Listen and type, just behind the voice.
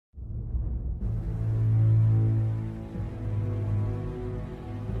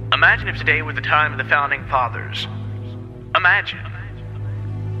Imagine if today were the time of the Founding Fathers. Imagine.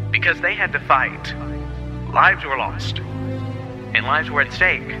 Because they had to fight. Lives were lost. And lives were at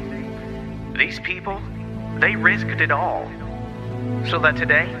stake. These people, they risked it all. So that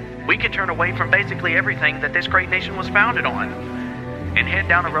today, we could turn away from basically everything that this great nation was founded on. And head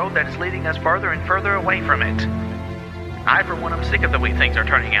down a road that is leading us further and further away from it. I, for one, am sick of the way things are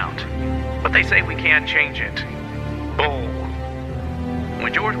turning out. But they say we can't change it. Bull.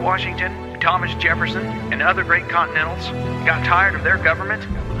 When George Washington, Thomas Jefferson, and other great continentals got tired of their government,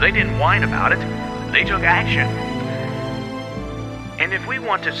 they didn't whine about it. They took action. And if we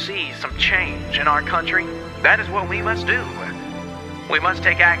want to see some change in our country, that is what we must do. We must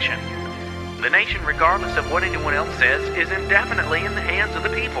take action. The nation, regardless of what anyone else says, is indefinitely in the hands of the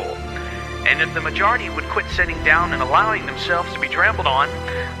people. And if the majority would quit sitting down and allowing themselves to be trampled on,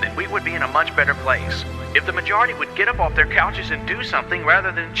 then we would be in a much better place. If the majority would get up off their couches and do something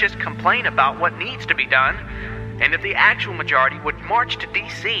rather than just complain about what needs to be done, and if the actual majority would march to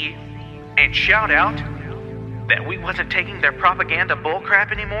D.C. and shout out that we wasn't taking their propaganda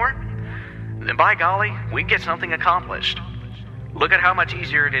bullcrap anymore, then by golly, we'd get something accomplished. Look at how much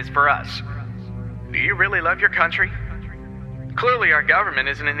easier it is for us. Do you really love your country? Clearly our government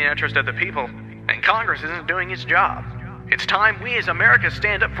isn't in the interest of the people, and Congress isn't doing its job. It's time we as America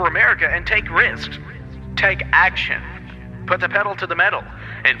stand up for America and take risks. Take action. Put the pedal to the metal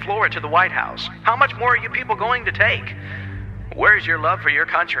and floor it to the White House. How much more are you people going to take? Where is your love for your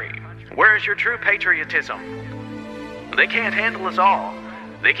country? Where is your true patriotism? They can't handle us all.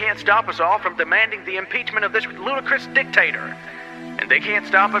 They can't stop us all from demanding the impeachment of this ludicrous dictator. And they can't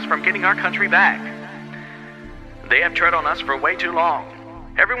stop us from getting our country back. They have tread on us for way too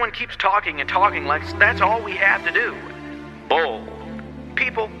long. Everyone keeps talking and talking like that's all we have to do. Bull.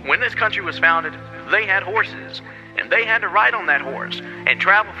 People, when this country was founded, they had horses. And they had to ride on that horse and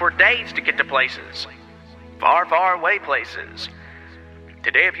travel for days to get to places. Far, far away places.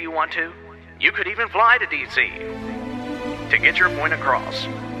 Today, if you want to, you could even fly to D.C. to get your point across.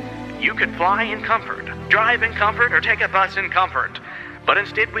 You could fly in comfort, drive in comfort, or take a bus in comfort. But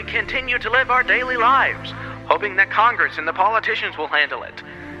instead, we continue to live our daily lives, hoping that Congress and the politicians will handle it.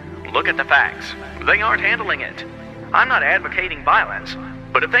 Look at the facts. They aren't handling it. I'm not advocating violence,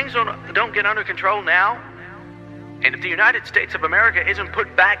 but if things don't get under control now, and if the United States of America isn't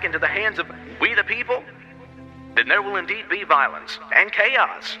put back into the hands of we the people, then there will indeed be violence and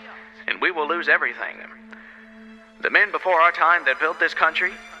chaos, and we will lose everything. The men before our time that built this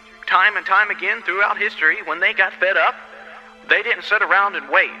country, time and time again throughout history, when they got fed up, they didn't sit around and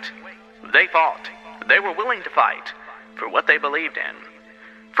wait. They fought. They were willing to fight for what they believed in.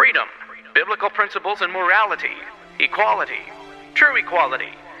 Freedom, biblical principles and morality, equality, true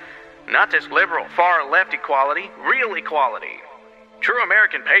equality. Not this liberal, far-left equality, real equality. True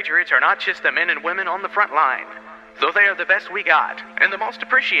American patriots are not just the men and women on the front line, though they are the best we got and the most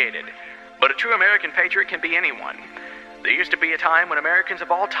appreciated. But a true American patriot can be anyone. There used to be a time when Americans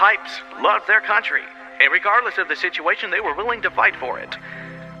of all types loved their country, and regardless of the situation, they were willing to fight for it,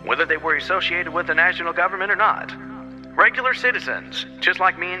 whether they were associated with the national government or not. Regular citizens, just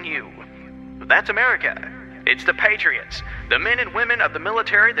like me and you. That's America. It's the patriots, the men and women of the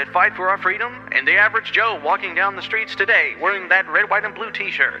military that fight for our freedom, and the average Joe walking down the streets today wearing that red, white, and blue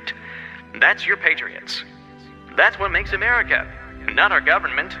t-shirt. That's your patriots. That's what makes America, not our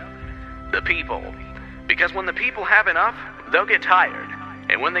government. The people. Because when the people have enough, they'll get tired.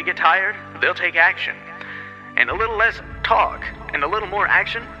 And when they get tired, they'll take action. And a little less talk and a little more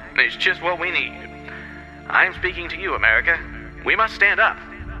action is just what we need. I'm speaking to you, America. We must stand up.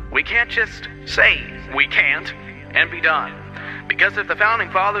 We can't just say we can't and be done. Because if the Founding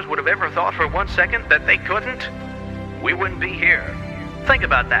Fathers would have ever thought for 1 second that they couldn't, we wouldn't be here. Think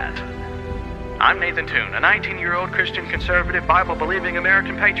about that. I'm Nathan Toon, a 19-year-old Christian conservative, Bible-believing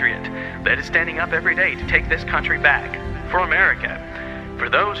American patriot that is standing up every day to take this country back. For America. For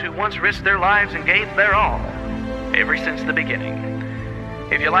those who once risked their lives and gave their all. Ever since the beginning.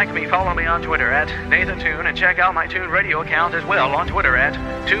 If you like me, follow me on Twitter at Nathan Toon and check out my Toon Radio account as well on Twitter at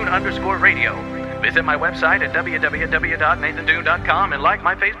Toon_radio. Visit my website at www.nathantoon.com and like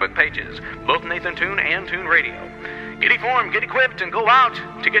my Facebook pages, both Nathan Toon and Toon Radio. Get informed, get equipped, and go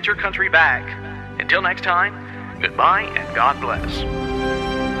out to get your country back. Until next time, goodbye and God bless.